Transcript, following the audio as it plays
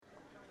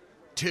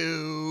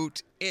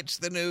Toot! It's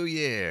the new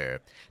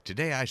year.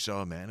 Today I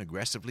saw a man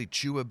aggressively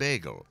chew a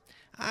bagel.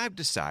 I've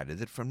decided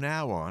that from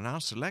now on I'll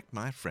select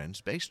my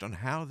friends based on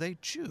how they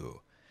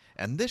chew.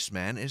 And this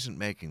man isn't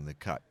making the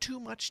cut.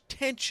 Too much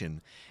tension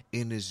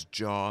in his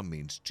jaw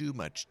means too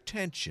much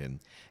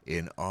tension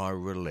in our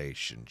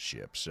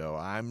relationship. So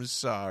I'm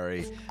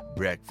sorry,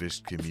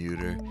 breakfast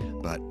commuter,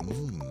 but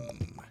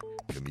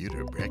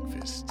commuter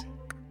breakfast.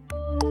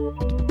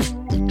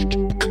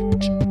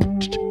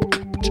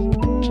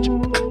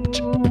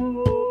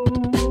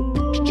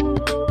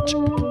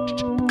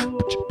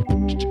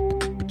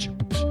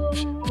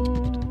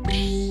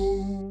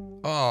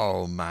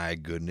 Oh, my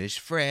goodness,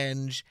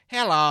 friends.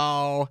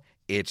 Hello.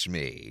 It's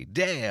me,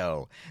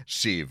 Dale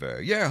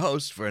Seaver, your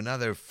host for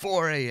another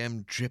 4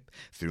 a.m. trip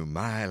through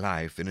my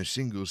life in a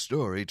single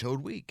story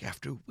told week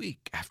after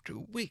week after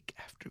week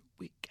after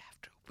week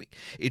after week.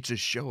 It's a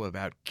show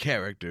about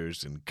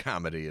characters and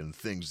comedy and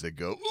things that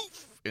go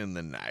oof in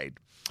the night.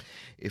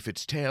 If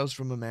it's tales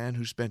from a man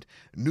who spent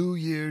New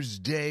Year's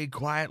Day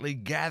quietly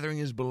gathering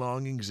his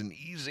belongings and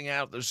easing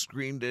out the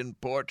screened-in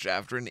porch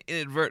after an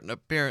inadvertent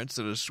appearance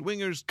at a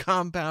swingers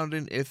compound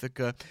in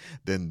Ithaca,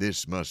 then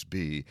this must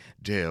be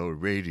Dale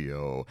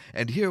Radio.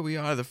 And here we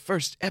are, the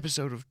first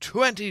episode of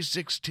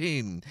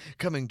 2016,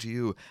 coming to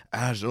you,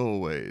 as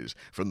always,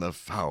 from the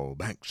foul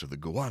banks of the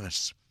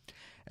Gowanus.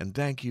 And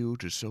thank you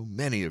to so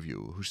many of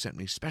you who sent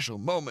me special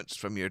moments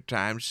from your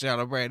time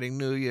celebrating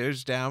New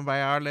Year's down by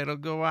our little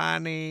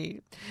Gowanee.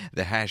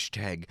 The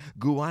hashtag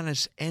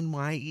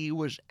GowanusNYE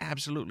was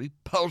absolutely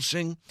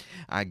pulsing.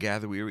 I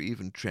gather we were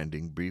even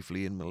trending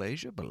briefly in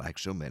Malaysia, but like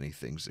so many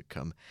things that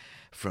come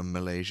from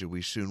Malaysia,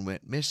 we soon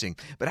went missing.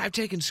 But I've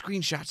taken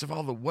screenshots of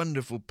all the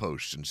wonderful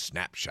posts and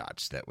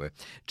snapshots that were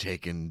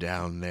taken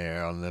down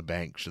there on the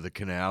banks of the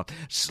canal.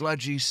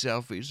 Sludgy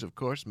selfies, of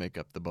course, make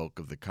up the bulk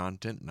of the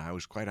content, and I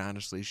was quite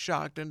honestly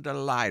shocked and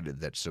delighted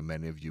that so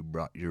many of you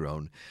brought your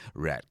own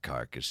rat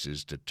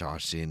carcasses to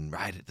toss in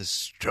right at the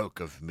stroke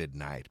of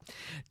midnight,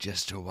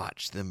 just to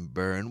watch them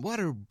burn. What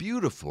a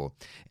beautiful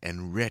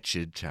and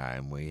wretched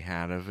time we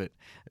had of it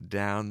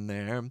down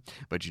there.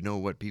 But you know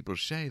what people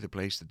say, the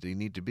place that they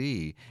need to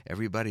be.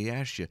 Everybody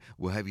asks you,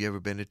 well, have you ever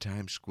been to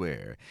Times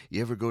Square?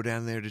 You ever go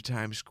down there to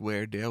Times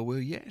Square, Dale? Well,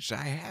 yes,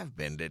 I have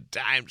been to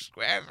Times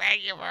Square.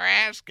 Thank you for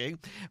asking.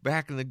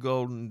 Back in the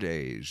golden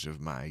days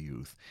of my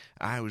youth,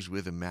 I was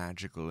with a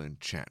magical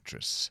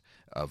enchantress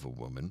of a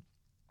woman,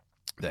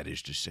 that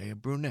is to say, a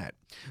brunette,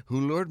 who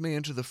lured me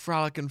into the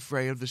frolic and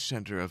fray of the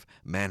center of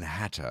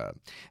Manhattan.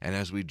 And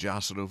as we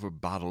jostled over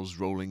bottles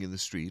rolling in the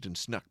street and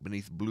snuck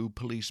beneath blue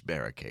police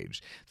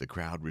barricades, the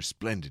crowd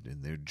resplendent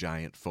in their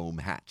giant foam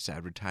hats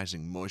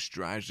advertising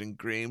moisturizing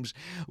creams,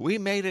 we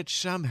made it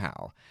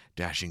somehow,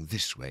 dashing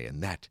this way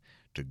and that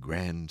to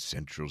Grand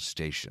Central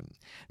Station.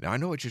 Now, I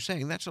know what you're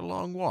saying. That's a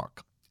long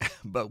walk.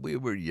 But we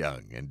were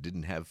young and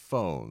didn't have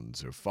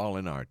phones or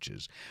fallen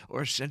arches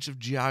or a sense of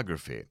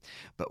geography.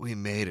 But we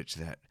made it to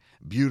that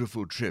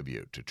beautiful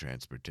tribute to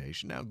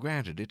transportation. Now,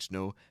 granted, it's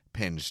no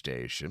Penn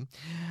Station,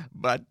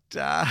 but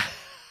the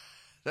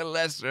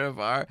lesser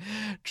of our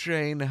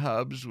train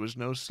hubs was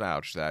no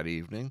slouch that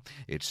evening,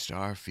 its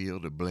star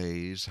field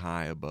ablaze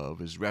high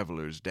above as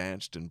revelers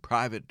danced in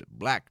private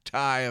black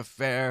tie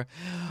affair,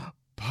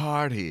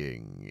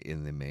 partying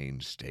in the main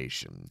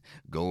station,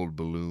 gold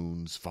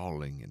balloons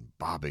falling and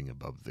bobbing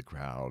above the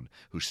crowd,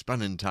 who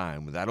spun in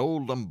time with that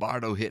old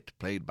Lombardo hit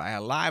played by a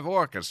live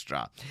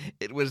orchestra.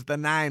 It was the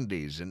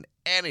 90s, and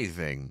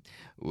anything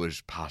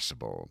was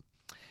possible.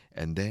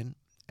 And then,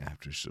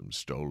 after some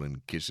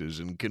stolen kisses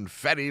and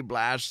confetti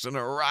blasts and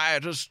a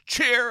riotous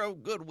cheer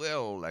of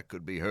goodwill that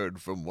could be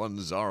heard from one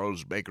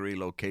Zorro's Bakery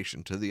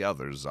location to the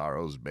other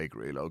Zorro's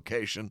Bakery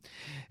location,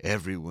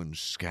 everyone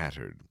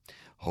scattered.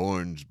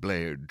 Horns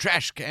blared,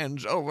 trash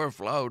cans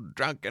overflowed,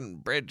 drunken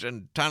bridge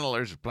and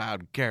tunnelers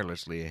plowed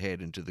carelessly ahead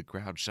into the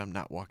crowd, some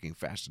not walking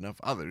fast enough,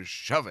 others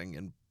shoving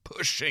and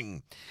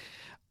pushing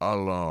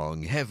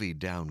along, heavy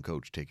down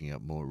coach taking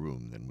up more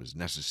room than was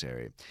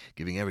necessary,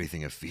 giving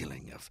everything a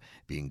feeling of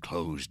being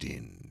closed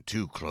in,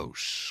 too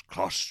close,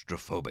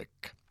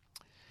 claustrophobic.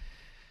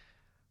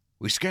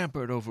 We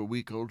scampered over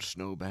week-old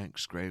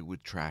snowbanks gray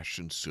with trash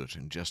and soot,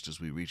 and just as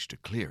we reached a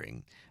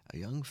clearing, a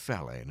young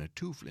fella in a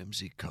too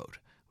flimsy coat,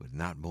 with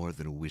not more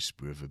than a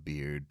whisper of a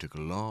beard, took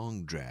a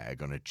long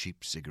drag on a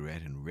cheap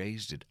cigarette and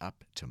raised it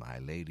up to my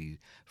lady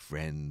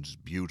friend's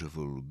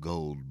beautiful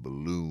gold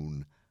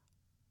balloon.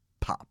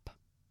 Pop.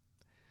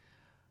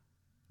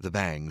 The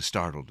bang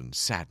startled and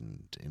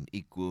saddened in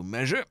equal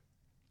measure.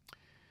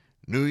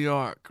 New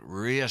York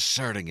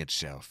reasserting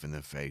itself in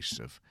the face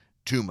of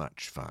too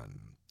much fun.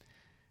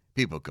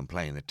 People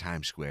complain that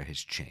Times Square has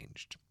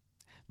changed.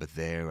 But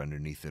there,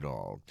 underneath it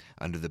all,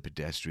 under the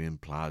pedestrian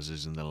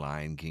plazas and the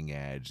Lion King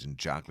ads and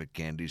chocolate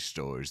candy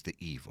stores, the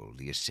evil,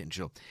 the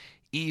essential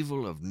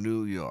evil of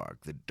New York,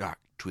 the dark,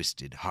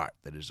 twisted heart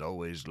that is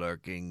always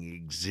lurking,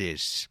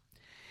 exists.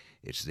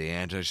 It's the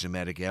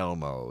anti-Semitic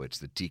Elmo. It's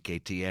the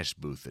TKTS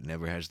booth that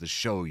never has the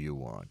show you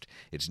want.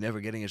 It's never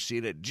getting a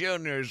seat at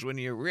Junior's when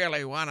you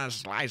really want a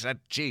slice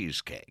of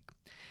cheesecake.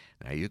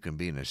 Now, you can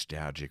be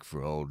nostalgic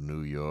for old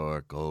New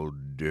York,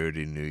 old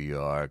dirty New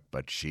York,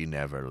 but she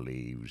never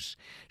leaves.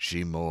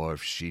 She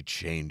morphs, she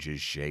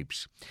changes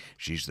shapes.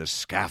 She's the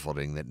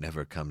scaffolding that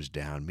never comes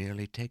down,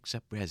 merely takes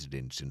up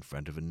residence in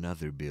front of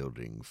another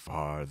building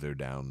farther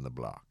down the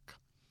block.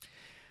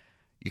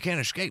 You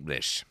can't escape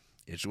this.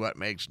 It's what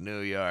makes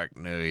New York,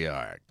 New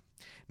York.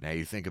 Now,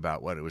 you think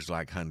about what it was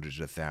like hundreds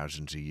of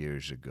thousands of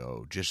years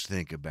ago. Just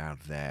think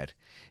about that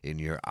in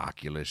your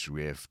Oculus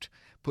Rift.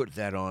 Put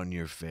that on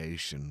your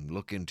face and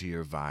look into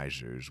your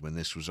visors when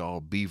this was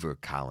all beaver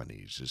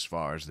colonies as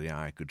far as the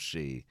eye could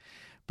see.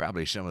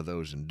 Probably some of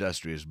those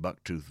industrious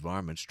buck-toothed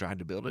varmints tried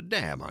to build a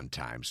dam on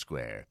Times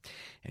Square.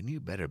 And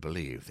you better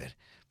believe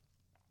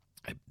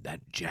that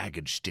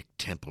jagged stick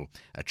temple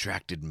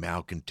attracted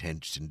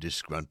malcontents and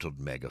disgruntled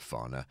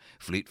megafauna,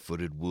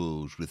 fleet-footed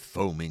wolves with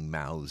foaming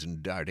mouths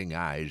and darting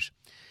eyes.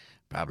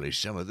 Probably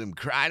some of them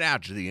cried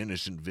out to the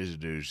innocent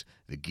visitors,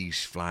 the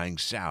geese flying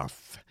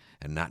south,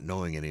 and not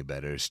knowing any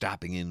better,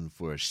 stopping in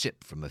for a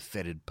sip from a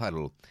fetid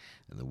puddle,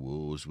 and the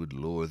wolves would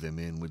lure them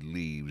in with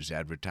leaves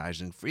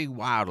advertising free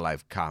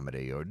wildlife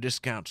comedy or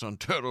discounts on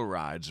turtle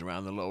rides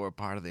around the lower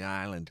part of the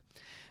island.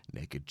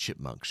 Naked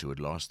chipmunks who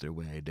had lost their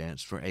way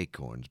danced for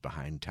acorns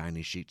behind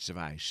tiny sheets of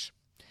ice.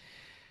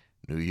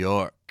 New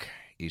York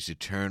is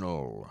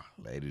eternal,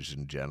 ladies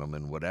and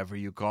gentlemen, whatever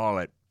you call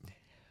it,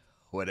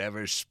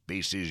 whatever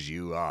species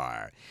you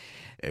are.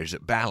 There's a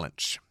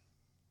balance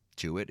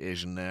to it,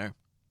 isn't there?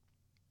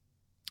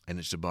 And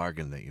it's a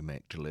bargain that you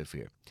make to live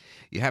here.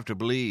 You have to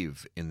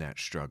believe in that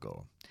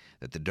struggle,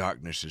 that the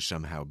darkness is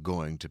somehow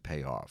going to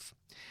pay off,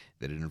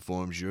 that it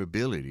informs your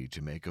ability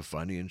to make a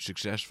funny and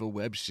successful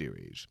web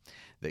series,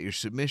 that your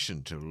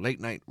submission to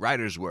late-night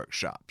writers'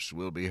 workshops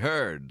will be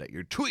heard, that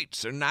your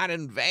tweets are not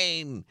in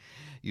vain.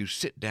 You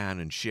sit down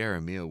and share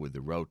a meal with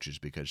the roaches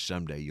because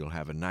someday you'll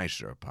have a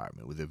nicer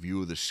apartment with a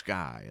view of the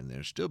sky, and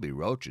there'll still be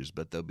roaches,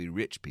 but they'll be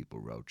rich people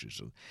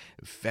roaches,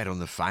 fed on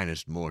the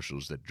finest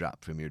morsels that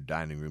drop from your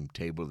dining room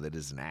table that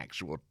is an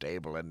actual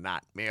table and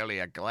not merely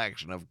a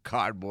collection of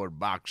cardboard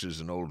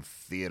boxes and old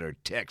theater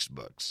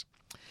textbooks.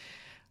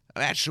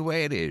 That's the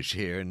way it is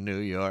here in New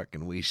York,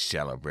 and we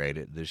celebrate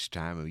it this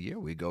time of year.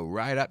 We go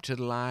right up to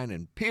the line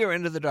and peer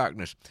into the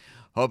darkness,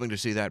 hoping to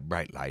see that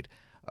bright light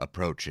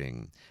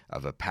approaching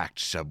of a packed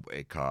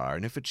subway car.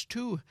 And if it's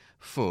too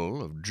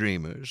full of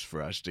dreamers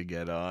for us to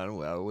get on,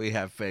 well, we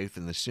have faith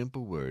in the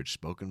simple words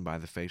spoken by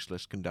the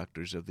faceless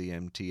conductors of the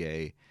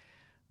MTA.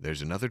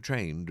 There's another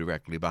train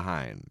directly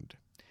behind.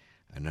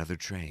 Another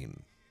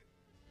train.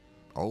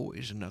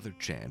 Always another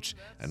chance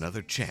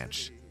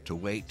to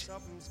wait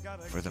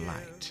for the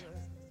light.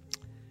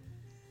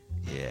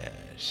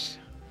 Yes.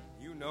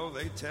 You know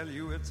they tell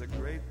you it's a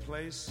great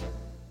place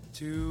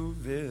to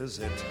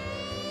visit,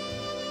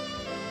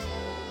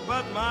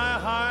 but my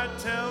heart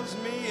tells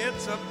me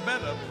it's a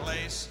better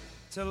place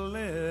to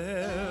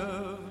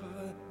live.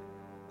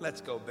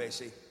 Let's go,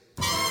 Basie.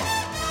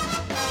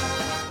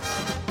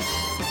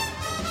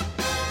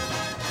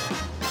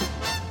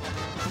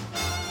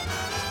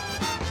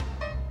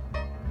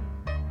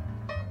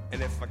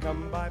 And if I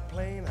come by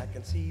plane, I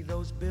can see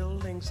those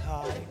buildings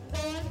high.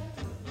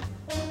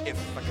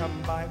 If I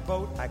come by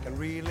boat, I can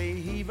really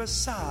heave a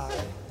sigh.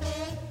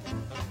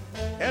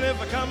 And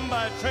if I come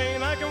by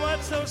train, I can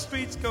watch those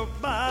streets go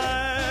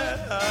by.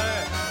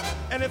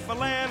 And if I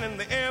land in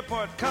the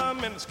airport,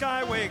 come in the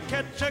skyway,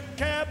 catch a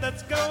cab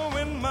that's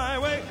going my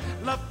way.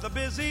 Love the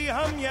busy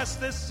hum, yes,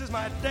 this is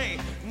my day.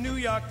 New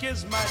York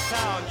is my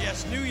town,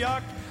 yes, New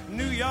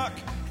York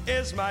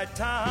is my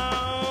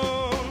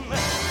town.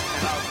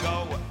 And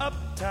I'll go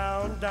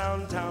uptown,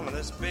 downtown in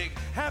this big,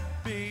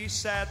 happy,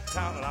 sad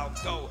town. And I'll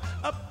go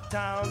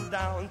uptown,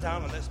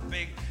 downtown in this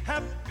big,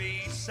 happy,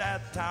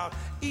 sad town.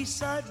 East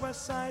side,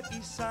 west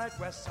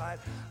side,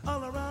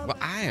 all around. Well,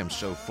 I am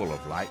so full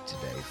of light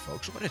today,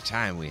 folks. What a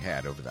time we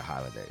had over the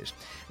holidays.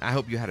 I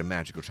hope you had a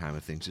magical time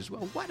of things as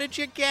well. What did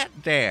you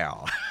get,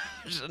 Dale?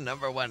 This is the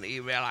 #1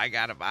 email I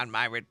got upon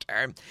my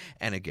return.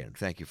 And again,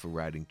 thank you for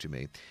writing to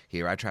me.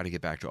 Here, I try to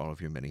get back to all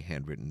of your many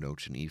handwritten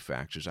notes and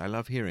e-faxes. I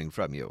love hearing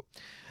from you.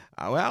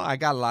 Well, I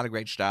got a lot of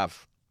great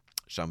stuff.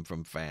 Some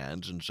from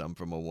fans and some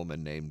from a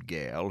woman named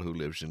Gail who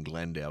lives in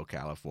Glendale,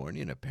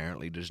 California, and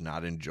apparently does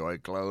not enjoy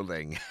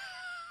clothing.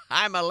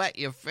 I'ma let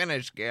you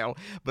finish, Gail,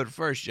 but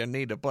first you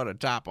need to put a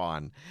top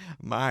on.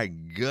 My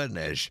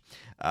goodness.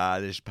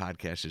 This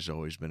podcast has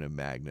always been a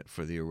magnet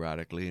for the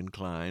erotically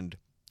inclined.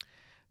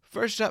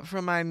 First up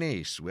from my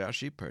niece. Well,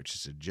 she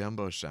purchased a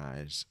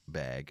jumbo-size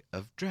bag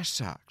of dress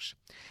socks,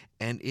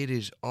 and it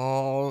is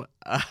all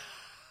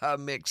a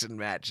mix and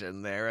match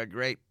in there, a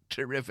great,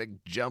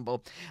 terrific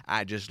jumble.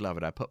 I just love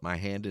it. I put my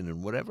hand in,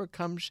 and whatever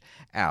comes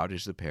out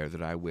is the pair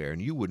that I wear,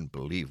 and you wouldn't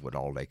believe what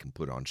all they can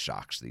put on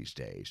socks these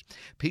days.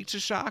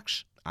 Pizza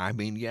socks? I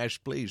mean, yes,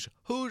 please.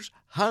 Who's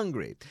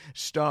hungry?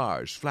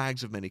 Stars,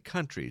 flags of many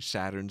countries,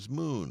 Saturn's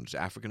moons,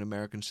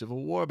 African-American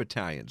Civil War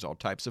battalions, all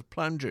types of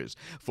plungers,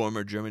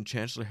 former German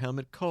Chancellor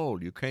Helmut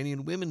Kohl,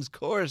 Ukrainian women's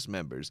chorus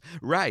members,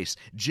 Rice,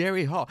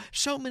 Jerry Hall.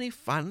 So many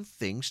fun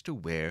things to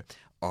wear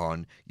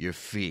on your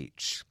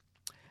feet.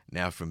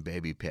 Now, from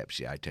Baby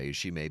Pepsi, I tell you,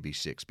 she may be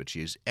 6, but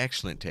she has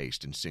excellent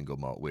taste in single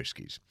malt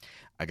whiskeys.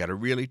 I got a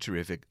really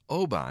terrific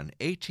Oban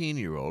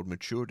 18-year-old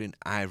matured in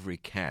ivory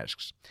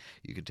casks.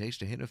 You can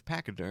taste a hint of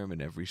pachyderm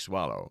in every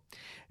swallow.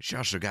 She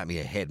also got me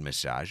a head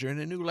massager and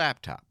a new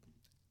laptop.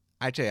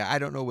 I tell you, I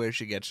don't know where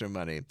she gets her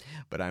money,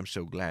 but I'm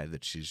so glad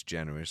that she's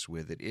generous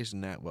with it. Isn't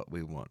that what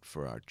we want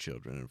for our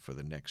children and for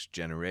the next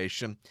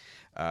generation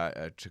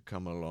to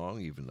come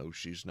along, even though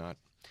she's not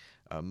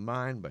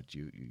mine, but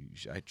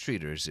I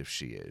treat her as if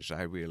she is.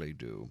 I really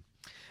do.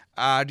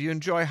 Do you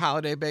enjoy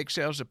holiday bake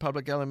sales at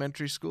public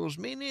elementary schools?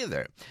 Me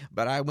neither.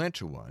 But I went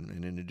to one,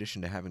 and in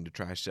addition to having to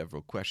try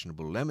several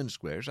questionable lemon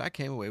squares, I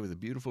came away with a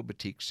beautiful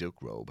batik silk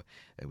robe.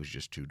 It was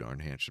just too darn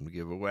handsome to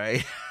give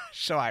away.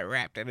 So I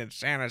wrapped it in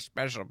Santa's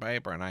special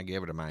paper, and I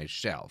gave it to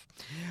myself.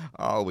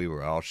 Oh, we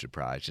were all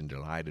surprised and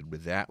delighted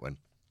with that one.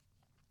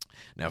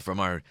 Now, from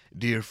our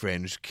dear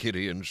friends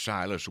Kitty and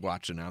Silas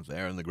Watson out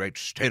there in the great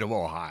state of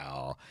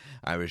Ohio,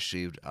 I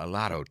received a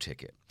lotto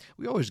ticket.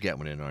 We always get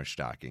one in our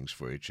stockings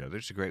for each other.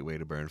 It's a great way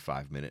to burn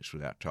 5 minutes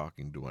without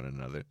talking to one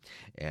another,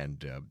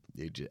 and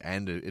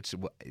it's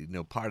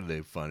part of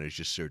the fun is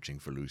just searching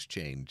for loose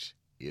change.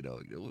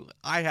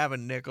 I have a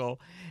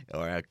nickel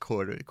or a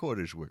quarter.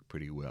 Quarters work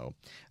pretty well.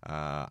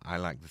 I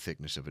like the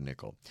thickness of a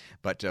nickel.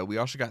 But we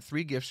also got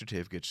 3 gift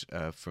certificates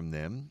from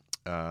them.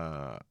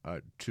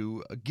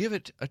 To Give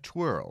It a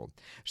Twirl,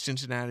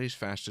 Cincinnati's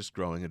fastest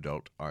growing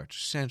adult arts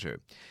center.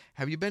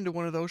 Have you been to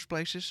one of those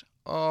places?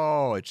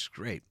 Oh, it's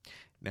great.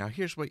 Now,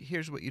 here's what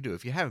you do.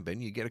 If you haven't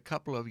been, you get a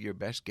couple of your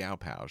best gal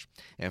pals,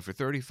 and for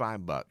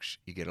 $35,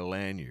 you get a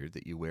lanyard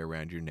that you wear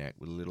around your neck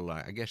with a little,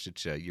 I guess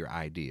it's your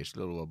ID. It's a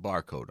little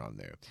barcode on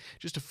there.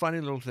 Just a funny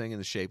little thing in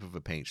the shape of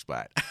a paint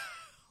splat.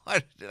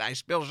 What, did I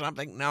spill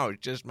something? No, it's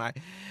just my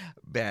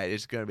bad.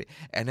 It's going to be.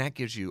 And that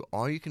gives you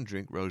all you can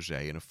drink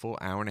rosé in a full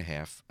hour and a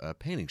half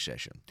painting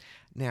session.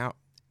 Now,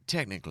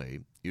 technically,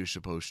 you're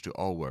supposed to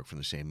all work from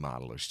the same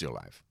model or still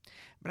life.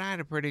 But I had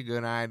a pretty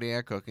good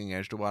idea cooking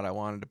as to what I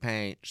wanted to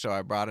paint, so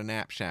I brought a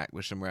knapsack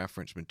with some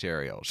reference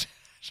materials.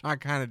 So I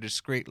kind of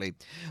discreetly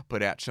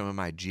put out some of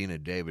my Gina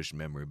Davis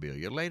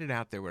memorabilia, laid it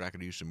out there where I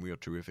could use some real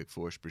terrific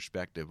forced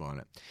perspective on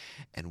it.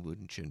 And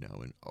wouldn't you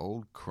know, an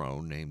old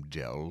crone named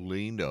Dell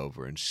leaned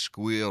over and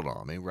squealed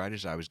on me right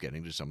as I was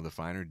getting to some of the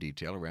finer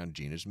detail around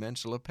Gina's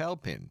men's lapel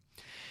pin.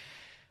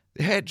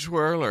 The head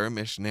twirler,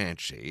 Miss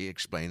Nancy,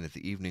 explained that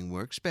the evening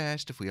works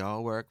best if we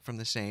all work from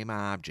the same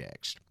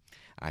objects.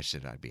 I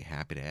said I'd be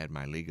happy to add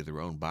my League of Their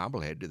Own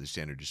bobblehead to the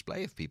center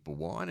display if people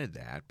wanted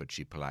that, but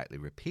she politely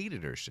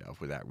repeated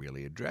herself without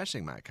really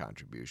addressing my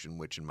contribution,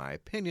 which, in my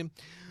opinion,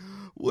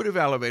 would have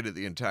elevated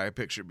the entire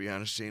picture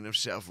beyond a scene of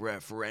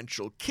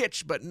self-referential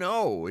kitsch. But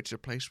no, it's a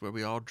place where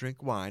we all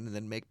drink wine and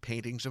then make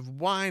paintings of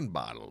wine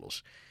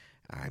bottles.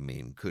 I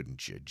mean,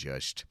 couldn't you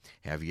just?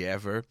 Have you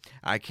ever?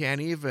 I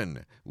can't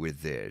even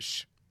with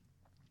this.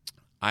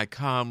 I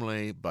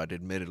calmly, but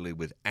admittedly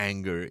with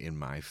anger in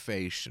my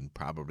face and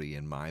probably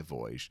in my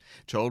voice,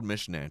 told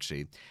Miss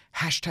Nancy,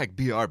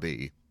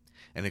 #BRB,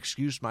 and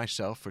excused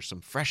myself for some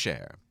fresh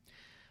air.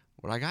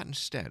 What I got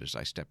instead as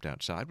I stepped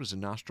outside was a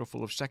nostril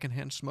full of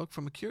secondhand smoke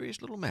from a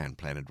curious little man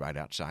planted right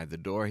outside the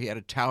door. He had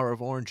a tower of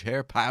orange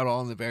hair piled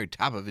on the very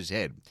top of his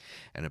head,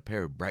 and a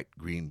pair of bright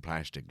green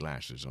plastic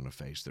glasses on a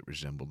face that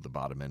resembled the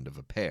bottom end of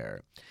a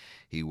pear.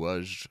 He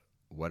was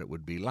what it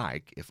would be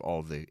like if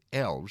all the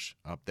elves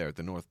up there at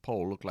the North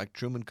Pole looked like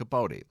Truman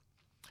Capote.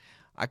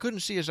 I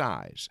couldn't see his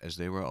eyes, as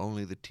they were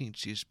only the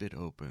teensiest bit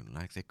open,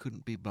 like they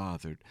couldn't be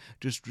bothered,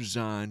 just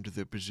resigned to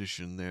their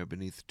position there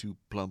beneath two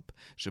plump,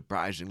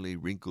 surprisingly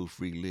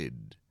wrinkle-free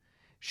lid.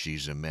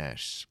 "She's a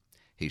mess,"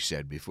 he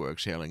said before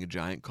exhaling a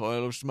giant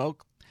coil of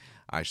smoke.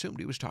 I assumed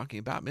he was talking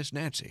about Miss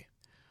Nancy.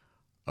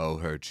 "Oh,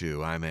 her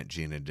too. I meant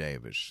Gina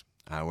Davis.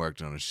 I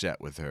worked on a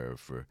set with her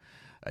for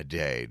a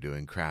day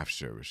doing craft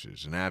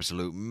services. An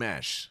absolute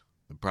mess.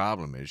 The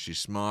problem is she's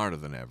smarter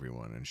than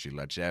everyone, and she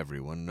lets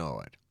everyone know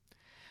it."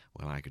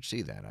 "Well, I could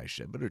see that," I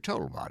said, "but her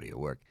total body of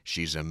work—"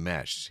 "She's a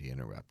mess," he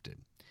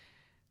interrupted.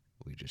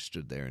 We just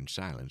stood there in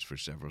silence for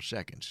several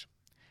seconds.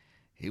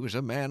 He was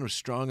a man with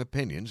strong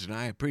opinions, and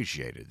I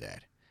appreciated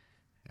that.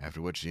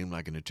 After what seemed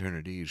like an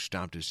eternity, he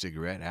stomped his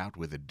cigarette out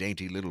with a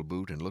dainty little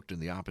boot and looked in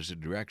the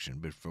opposite direction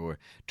before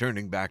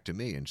turning back to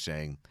me and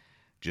saying,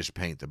 "Just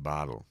paint the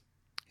bottle."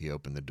 He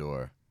opened the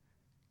door.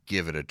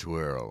 "Give it a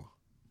twirl."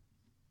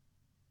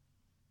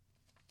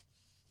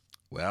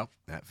 Well,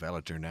 that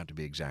fella turned out to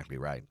be exactly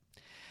right.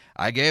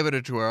 I gave it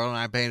a twirl, and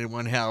I painted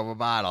one hell of a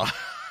bottle.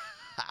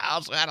 I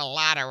also had a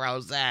lot of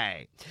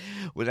rosé.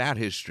 Without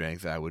his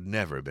strength, I would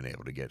never have been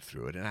able to get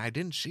through it, and I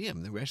didn't see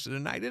him the rest of the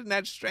night. Isn't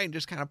that strange?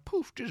 Just kind of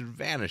poof, just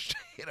vanished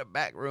in a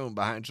back room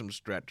behind some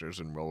stretchers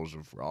and rolls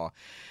of raw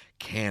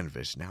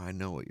canvas. Now, I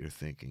know what you're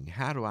thinking.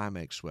 How do I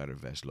make Sweater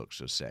Vest look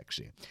so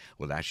sexy?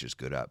 Well, that's just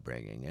good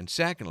upbringing. And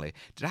secondly,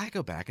 did I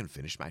go back and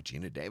finish my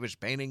Gina Davis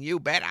painting? You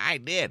bet I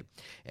did.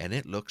 And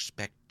it looks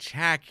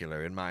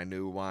spectacular in my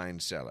new wine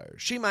cellar.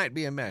 She might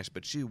be a mess,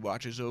 but she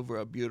watches over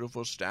a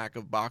beautiful stack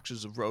of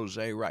boxes of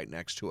rosé right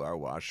next to our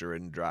washer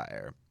and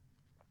dryer.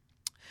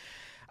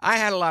 I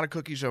had a lot of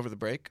cookies over the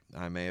break.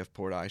 I may have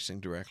poured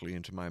icing directly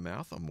into my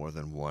mouth on more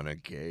than one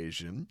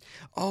occasion.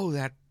 Oh,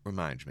 that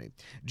reminds me.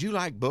 Do you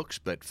like books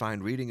but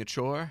find reading a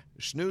chore?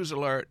 Snooze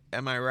alert,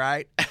 am I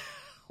right?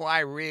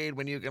 Why read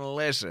when you can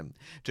listen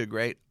to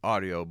great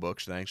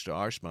audiobooks thanks to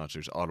our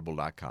sponsors,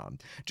 Audible.com.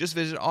 Just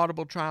visit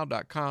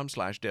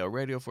audibletrial.com/Dale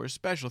Radio for a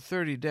special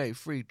 30-day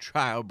free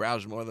trial.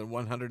 Browse more than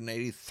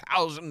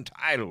 180,000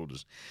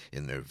 titles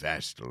in their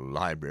vast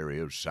library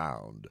of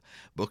sound.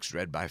 Books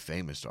read by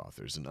famous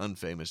authors and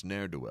unfamous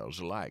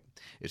ne'er-do-wells alike.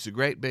 It's a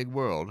great big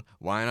world.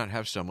 Why not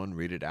have someone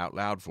read it out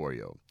loud for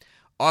you?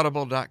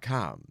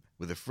 Audible.com.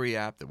 With a free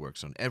app that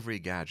works on every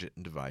gadget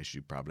and device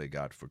you probably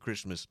got for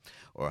Christmas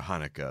or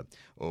Hanukkah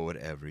or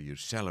whatever you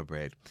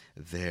celebrate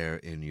there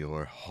in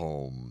your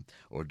home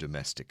or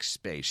domestic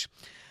space.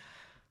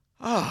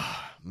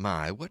 Ah,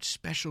 my, what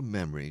special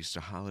memories the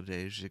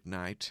holidays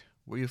ignite.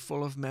 Were you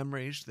full of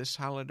memories this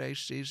holiday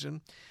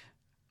season?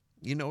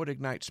 You know what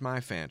ignites my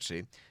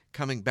fancy?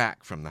 Coming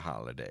back from the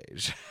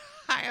holidays.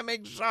 I am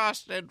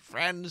exhausted,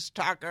 friends,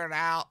 tuckered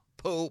out,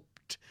 pooped,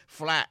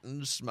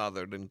 flattened,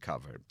 smothered, and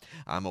covered.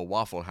 I'm a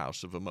Waffle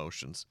House of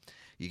emotions.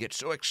 You get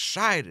so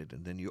excited,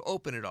 and then you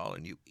open it all,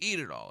 and you eat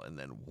it all, and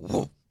then,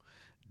 whoop,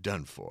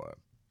 done for.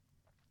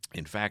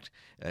 In fact,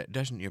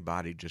 doesn't your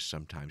body just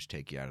sometimes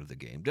take you out of the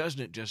game?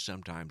 Doesn't it just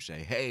sometimes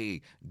say,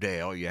 hey,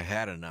 Dale, you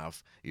had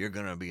enough. You're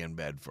going to be in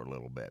bed for a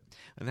little bit.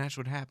 And that's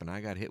what happened.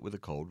 I got hit with a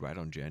cold right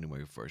on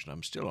January 1st, and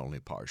I'm still only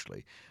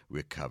partially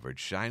recovered.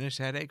 Sinus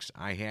headaches?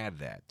 I had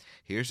that.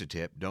 Here's a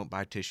tip. Don't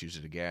buy tissues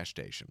at a gas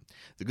station.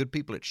 The good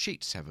people at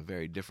Sheets have a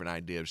very different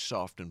idea of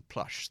soft and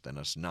plush than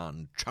us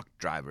non-truck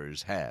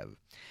drivers have.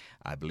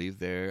 I believe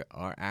there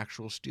are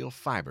actual steel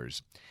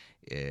fibers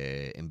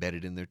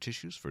embedded in their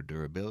tissues for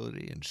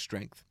durability and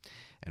strength,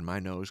 and my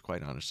nose,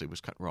 quite honestly, was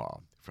cut raw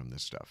from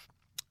this stuff.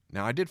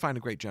 Now, I did find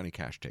a great Johnny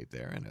Cash tape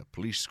there, and a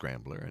police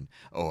scrambler, and,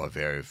 a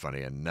very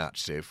funny and not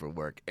safe for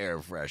work air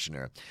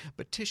freshener.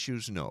 But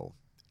tissues, no,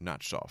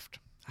 not soft.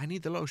 I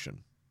need the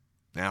lotion.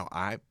 Now,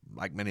 I,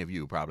 like many of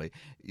you probably,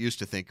 used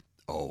to think,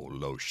 oh,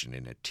 lotion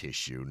in a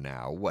tissue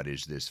now. What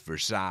is this,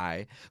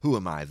 Versailles? Who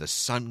am I, the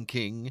Sun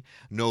King?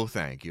 No,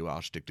 thank you.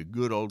 I'll stick to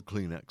good old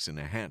Kleenex in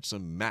a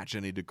handsome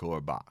match-any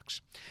decor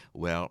box.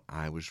 Well,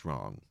 I was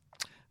wrong.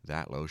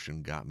 That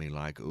lotion got me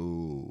like,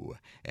 ooh,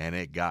 and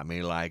it got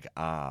me like,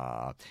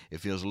 ah. It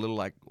feels a little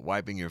like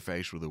wiping your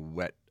face with a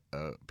wet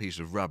piece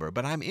of rubber,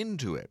 but I'm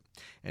into it.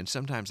 And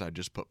sometimes I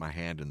just put my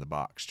hand in the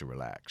box to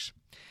relax.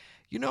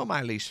 You know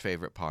my least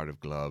favorite part of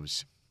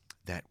gloves?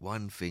 That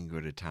one finger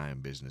at a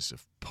time business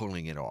of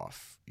pulling it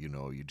off. You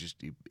know,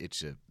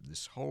 it's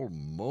this whole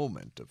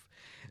moment of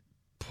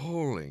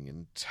pulling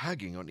and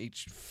tugging on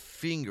each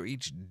finger,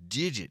 each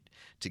digit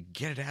to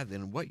get it out.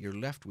 Then what you're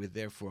left with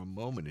there for a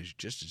moment is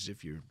just as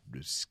if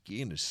the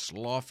skin is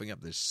sloughing up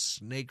this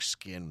snake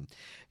skin,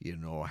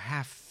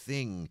 half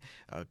thing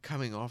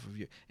coming off of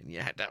you. And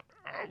you had to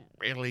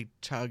really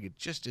tug. It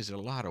just is a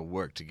lot of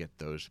work to get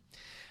those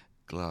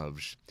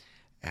gloves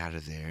out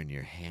of there and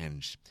your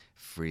hands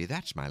free.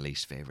 That's my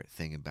least favorite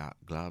thing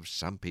about gloves.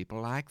 Some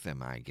people like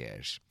them, I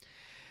guess.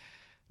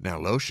 Now,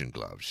 lotion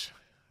gloves,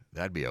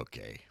 that'd be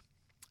okay.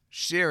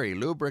 Siri,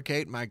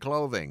 lubricate my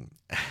clothing.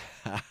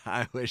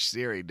 I wish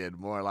Siri did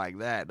more like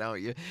that,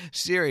 don't you?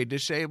 Siri,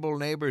 disable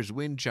neighbor's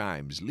wind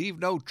chimes. Leave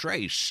no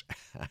trace.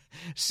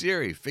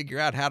 Siri, figure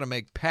out how to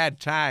make pad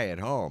thai at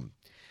home.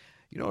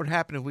 You know what would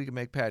happen if we could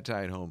make pad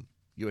thai at home?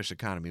 U.S.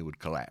 economy would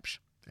collapse.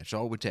 That's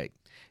all it would take.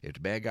 If the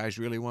bad guys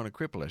really want to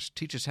cripple us,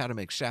 teach us how to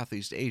make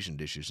Southeast Asian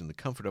dishes in the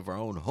comfort of our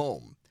own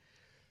home.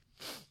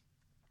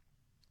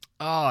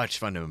 Oh, it's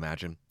fun to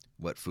imagine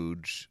what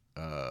foods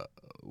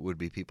would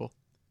be people.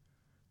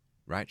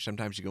 Right?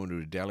 Sometimes you go into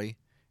a deli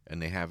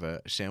and they have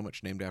a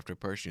sandwich named after a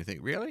person. You think,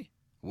 really?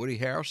 Woody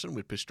Harrelson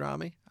with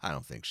pastrami? I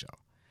don't think so.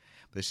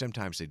 But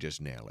sometimes they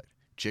just nail it.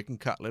 Chicken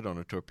cutlet on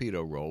a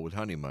torpedo roll with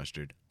honey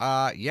mustard.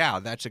 Yeah,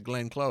 that's a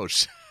Glenn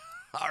Close.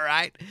 All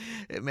right.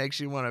 It makes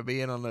you want to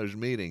be in on those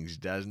meetings,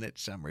 doesn't it?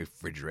 Some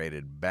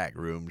refrigerated back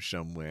room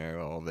somewhere,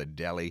 all the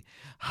deli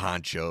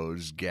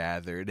honchos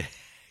gathered,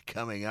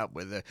 coming up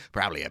with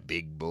probably a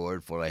big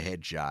board full of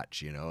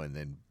headshots, and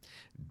then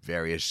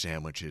various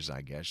sandwiches,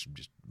 I guess,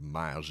 just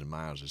miles and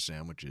miles of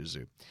sandwiches,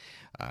 or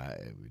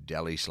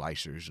deli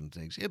slicers and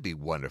things. It'd be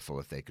wonderful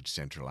if they could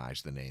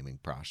centralize the naming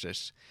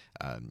process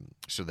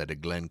so that a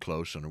Glenn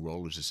Close on a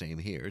roll is the same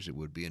here as it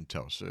would be in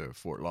Tulsa or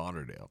Fort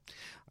Lauderdale.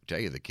 I'll tell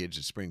you, the kids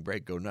at spring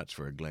break go nuts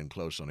for a Glenn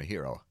Close on a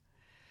hero.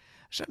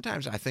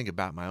 Sometimes I think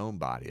about my own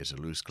body as a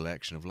loose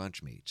collection of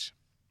lunch meats.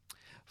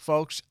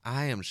 Folks,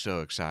 I am so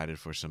excited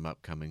for some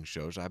upcoming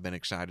shows. I've been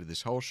excited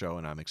this whole show,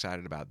 and I'm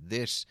excited about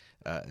these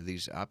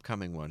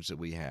upcoming ones that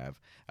we have.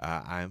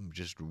 I'm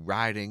just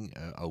riding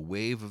a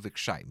wave of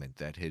excitement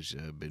that has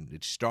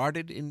it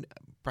started in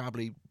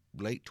probably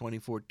late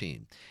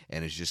 2014,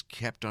 and has just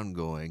kept on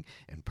going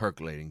and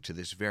percolating to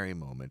this very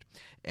moment.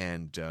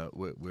 And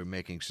we're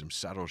making some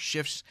subtle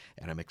shifts,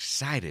 and I'm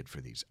excited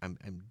for these.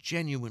 I'm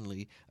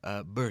genuinely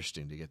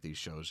bursting to get these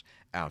shows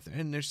out there.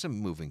 And there's some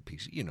moving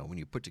pieces. You know, when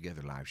you put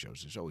together live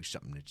shows, there's always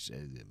something that's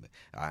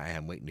I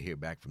am waiting to hear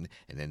back from,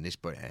 and then this,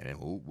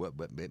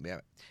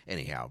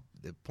 anyhow,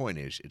 the point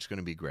is, it's going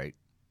to be great.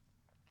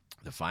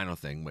 The final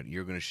thing, what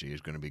you're going to see,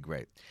 is going to be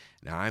great.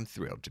 Now, I'm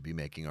thrilled to be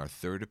making our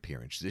third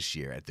appearance this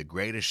year at the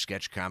greatest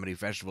sketch comedy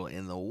festival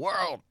in the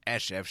world,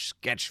 SF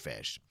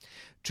Sketchfest.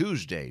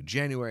 Tuesday,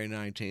 January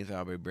 19th,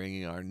 I'll be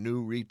bringing our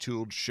new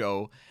retooled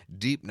show,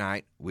 Deep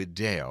Night with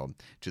Dale,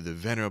 to the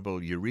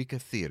venerable Eureka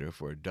Theater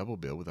for a double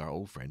bill with our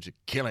old friends at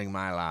Killing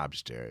My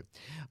Lobster.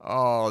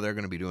 Oh, they're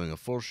going to be doing a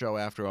full show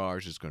after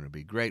ours. It's going to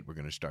be great. We're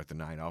going to start the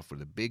night off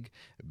with a big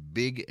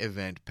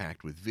event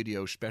packed with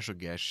video, special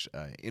guests,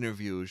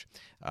 interviews.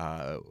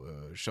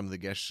 Some of the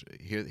guests,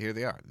 here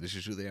they are. This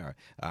is who they are.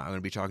 I'm going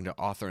to be talking to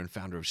author and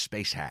founder of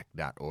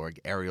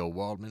spacehack.org, Ariel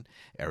Waldman.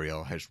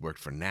 Ariel has worked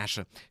for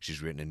NASA.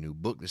 She's written a new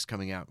book that's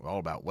coming out all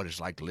about what it's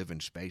like to live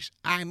in space.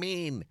 I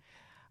mean,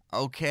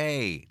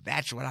 okay,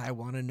 that's what I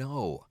want to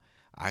know.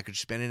 I could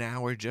spend an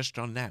hour just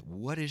on that.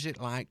 What is it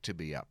like to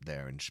be up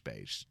there in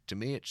space? To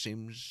me, it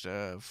seems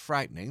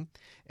frightening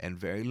and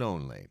very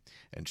lonely.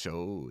 And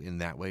so, in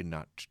that way,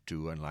 not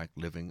too unlike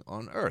living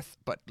on Earth.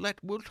 But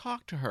we'll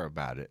talk to her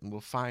about it, and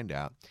we'll find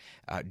out.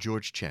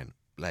 George Chen,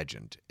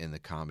 legend in the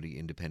comedy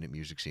independent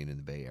music scene in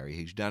the Bay Area.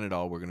 He's done it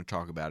all. We're going to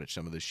talk about it,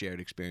 some of the shared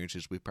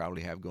experiences we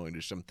probably have going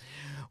to some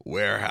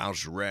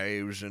warehouse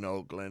raves in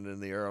Oakland in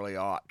the early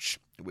aughts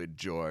with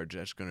George.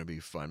 That's going to be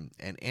fun.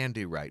 And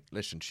Andy Wright.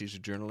 Listen, she's a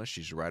journalist.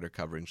 She's a writer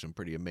covering some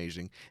pretty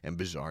amazing and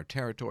bizarre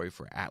territory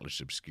for Atlas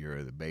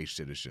Obscura, The Bay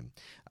Citizen,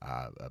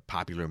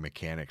 Popular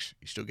Mechanics.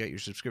 You still get your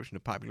subscription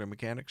to Popular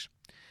Mechanics?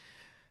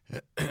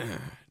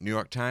 New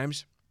York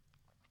Times.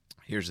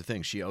 Here's the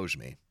thing. She owes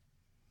me.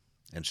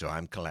 And so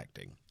I'm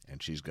collecting,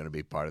 and she's going to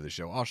be part of the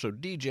show. Also,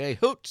 DJ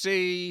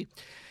Hootsy.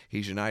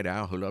 He's a night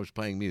owl who loves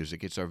playing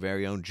music. It's our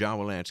very own John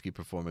Wolanski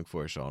performing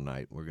for us all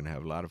night. We're going to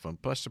have a lot of fun,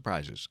 plus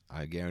surprises.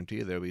 I guarantee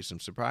you there'll be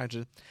some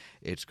surprises.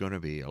 It's going to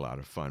be a lot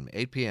of fun.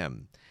 8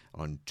 p.m.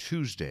 on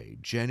Tuesday,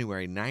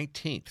 January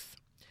 19th.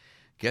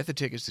 Get the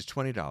tickets. It's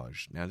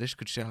 $20. Now, this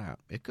could sell out.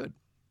 It could.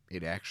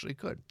 It actually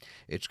could.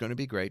 It's going to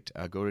be great.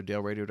 Go to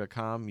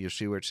daleradio.com. You'll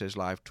see where it says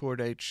live tour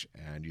dates,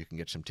 and you can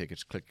get some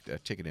tickets. Click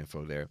ticket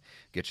info there.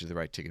 Get you to the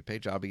right ticket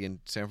page. I'll be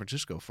in San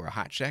Francisco for a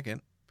hot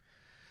second.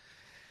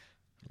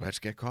 Let's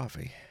get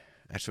coffee.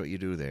 That's what you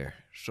do there.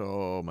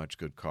 So much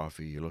good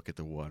coffee. You look at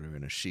the water,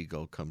 and a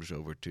seagull comes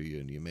over to you,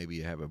 and maybe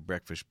you have a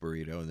breakfast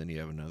burrito, and then you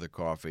have another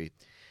coffee,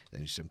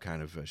 then some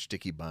kind of a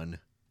sticky bun.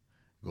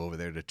 Go over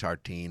there to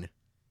Tartine.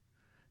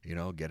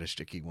 Get a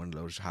sticky one of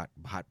those hot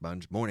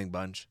buns, morning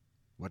buns.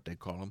 What they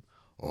call them.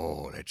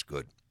 Oh, that's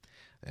good.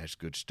 That's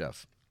good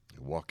stuff.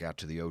 Walk out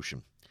to the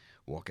ocean.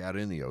 Walk out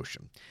in the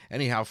ocean.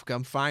 Anyhow,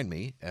 come find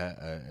me.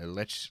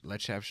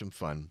 Let's have some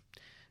fun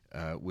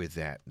with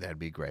that. That'd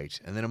be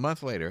great. And then a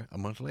month later,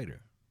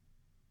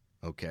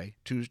 okay,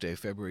 Tuesday,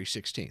 February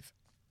 16th,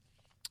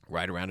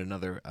 right around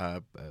another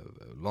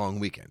long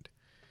weekend.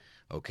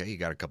 Okay, you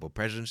got a couple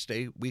President's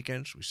Day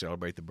weekends. We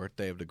celebrate the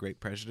birthday of the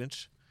great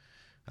presidents.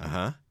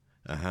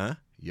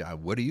 Yeah,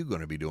 what are you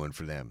going to be doing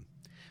for them?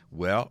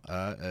 Well,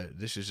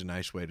 this is a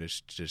nice way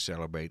to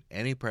celebrate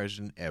any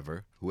president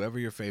ever, whoever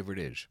your favorite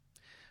is,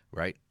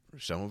 right?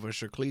 Some of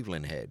us are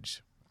Cleveland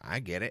heads.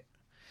 I get it.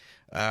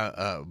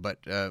 But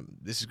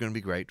this is going to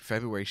be great.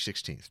 February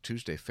 16th,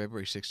 Tuesday,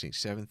 February 16th,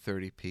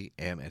 7:30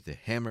 p.m. at the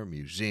Hammer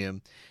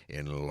Museum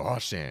in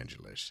Los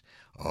Angeles.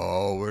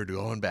 Oh, we're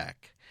going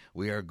back.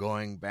 We are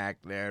going back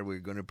there. We're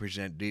going to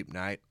present Deep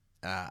Night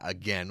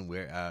again. We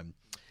got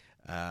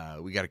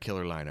a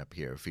killer lineup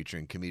here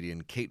featuring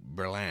comedian Kate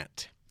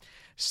Berlant.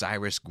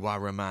 Cyrus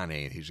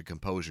Guaramani, he's a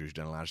composer who's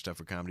done a lot of stuff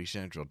for Comedy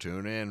Central.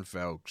 Tune in,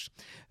 folks.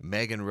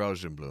 Megan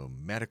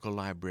Rosenblum, medical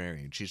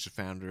librarian. She's the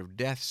founder of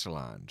Death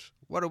Salons.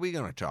 What are we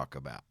going to talk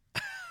about?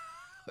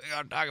 We're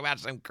going to talk about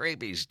some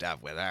creepy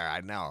stuff with her,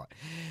 I know.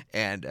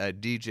 And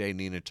DJ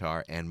Nina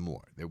Tarr and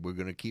more. We're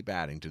going to keep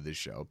adding to this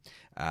show.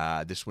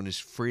 This one is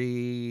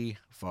free,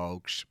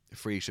 folks.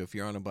 Free. So if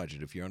you're on a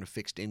budget, if you're on a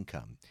fixed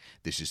income,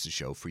 this is the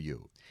show for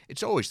you.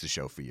 It's always the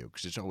show for you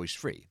because it's always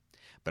free.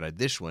 But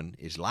this one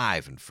is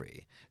live and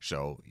free.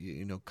 So,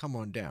 come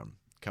on down.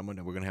 Come on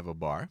down. We're going to have a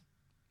bar.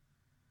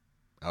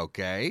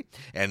 Okay?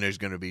 And there's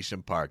going to be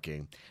some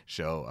parking.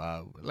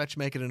 So let's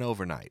make it an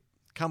overnight.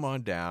 Come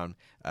on down.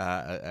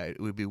 It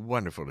would be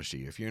wonderful to see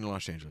you. If you're in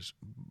Los Angeles,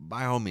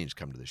 by all means,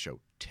 come to the show.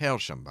 Tell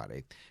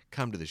somebody.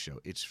 Come to the show.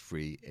 It's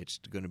free. It's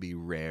going to be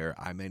rare.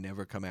 I may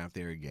never come out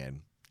there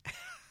again.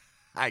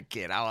 I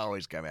kid. I'll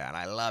always come out.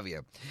 I love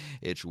you.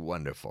 It's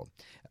wonderful.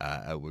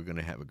 We're going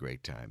to have a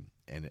great time.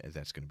 And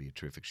that's going to be a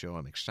terrific show.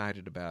 I'm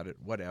excited about it.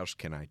 What else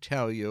can I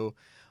tell you?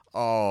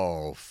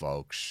 Oh,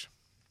 folks.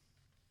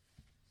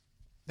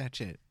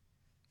 That's it.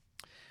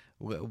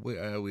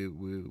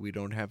 We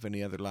don't have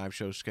any other live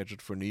shows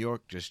scheduled for New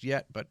York just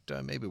yet, but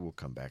maybe we'll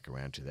come back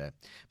around to that.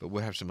 But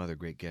we'll have some other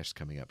great guests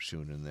coming up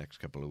soon in the next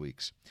couple of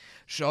weeks.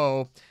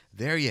 So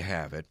there you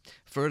have it.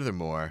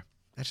 Furthermore,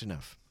 that's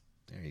enough.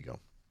 There you go.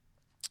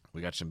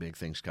 We got some big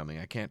things coming.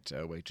 I can't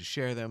wait to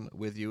share them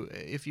with you.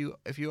 If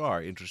you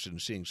are interested in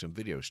seeing some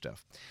video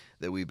stuff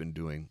that we've been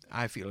doing,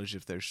 I feel as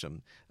if there's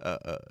some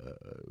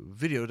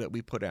video that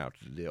we put out,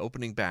 the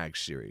Opening Bag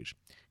series,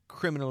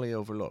 criminally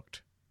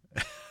overlooked.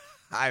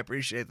 I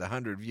appreciate the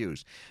 100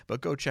 views,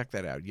 but go check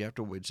that out.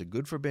 It's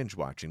good for binge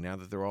watching now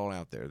that they're all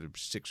out there. There's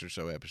 6 or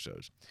so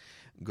episodes.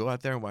 Go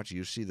out there and watch it.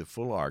 You see the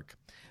full arc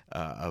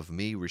of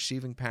me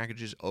receiving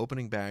packages,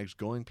 opening bags,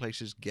 going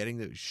places, getting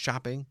the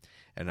shopping,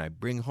 and I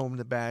bring home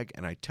the bag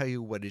and I tell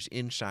you what is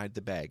inside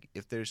the bag.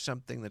 If there's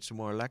something that's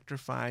more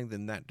electrifying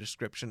than that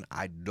description,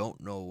 I don't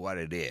know what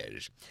it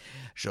is.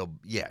 So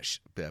yes,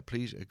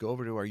 please go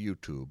over to our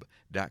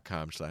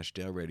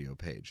youtube.com/Dale Radio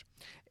page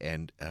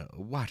and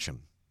watch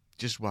them.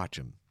 Just watch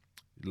them.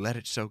 Let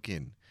it soak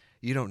in.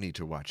 You don't need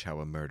to watch how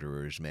a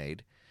murderer is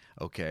made,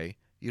 okay?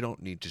 You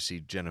don't need to see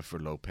Jennifer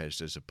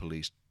Lopez as a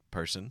police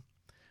person.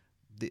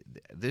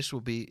 This will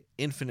be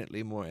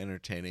infinitely more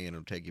entertaining, and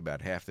it'll take you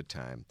about half the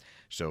time.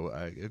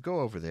 So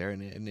go over there,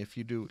 and if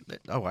you do...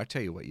 Oh, I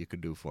tell you what you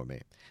could do for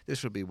me.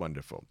 This would be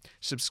wonderful.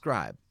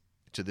 Subscribe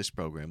to this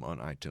program on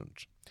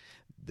iTunes.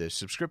 The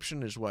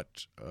subscription is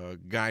what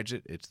guides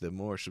it. It's the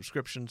more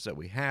subscriptions that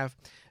we have,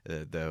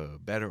 the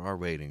better our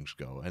ratings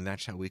go. And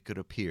that's how we could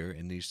appear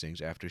in these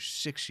things. After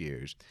 6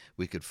 years,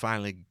 we could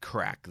finally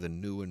crack the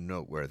new and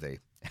noteworthy.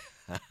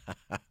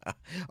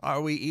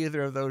 Are we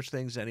either of those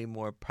things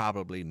anymore?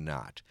 Probably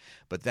not.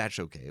 But that's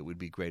okay. It would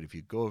be great if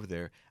you go over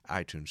there,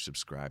 iTunes,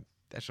 subscribe.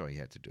 That's all you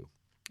have to do.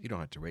 You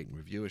don't have to rate and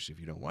review us if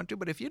you don't want to,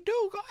 but if you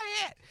do, go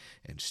ahead.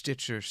 And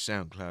Stitcher,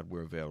 SoundCloud,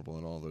 we're available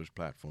on all those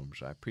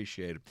platforms. I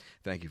appreciate it.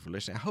 Thank you for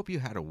listening. I hope you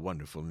had a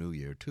wonderful New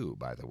Year, too,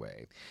 by the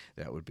way.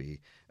 That would be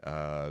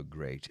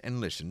great.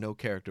 And listen, no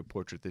character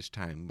portrait this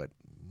time, but,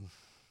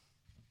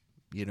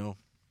 you know,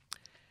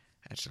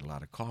 that's a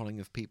lot of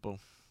calling of people.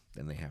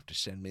 Then they have to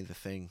send me the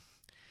thing.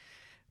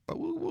 But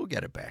we'll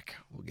get it back.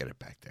 We'll get it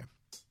back there.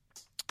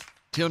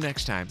 Till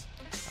next time,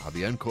 I'll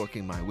be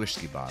uncorking my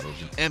whiskey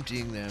bottles and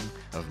emptying them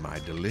of my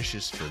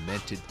delicious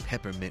fermented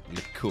peppermint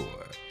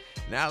liqueur.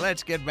 Now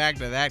let's get back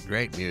to that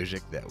great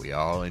music that we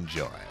all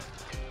enjoy.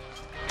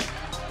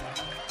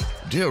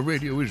 Dale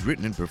Radio is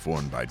written and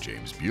performed by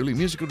James Bewley,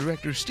 musical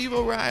director Steve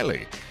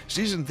O'Reilly.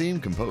 Season theme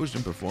composed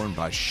and performed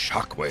by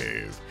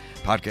Shockwave.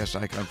 Podcast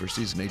icon for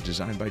Season 8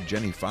 designed by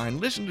Jenny Fine.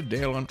 Listen to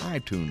Dale on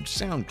iTunes,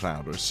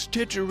 SoundCloud, or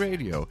Stitcher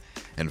Radio.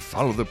 And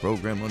follow the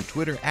program on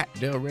Twitter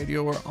 @Dale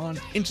Radio or on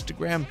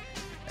Instagram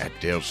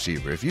 @Dale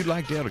Seaver. If you'd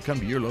like Dale to come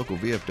to your local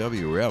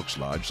VFW or Elks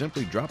Lodge,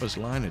 simply drop us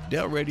a line at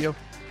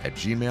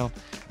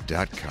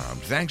daleradio@gmail.com.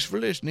 Thanks for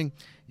listening.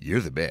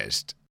 You're the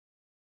best.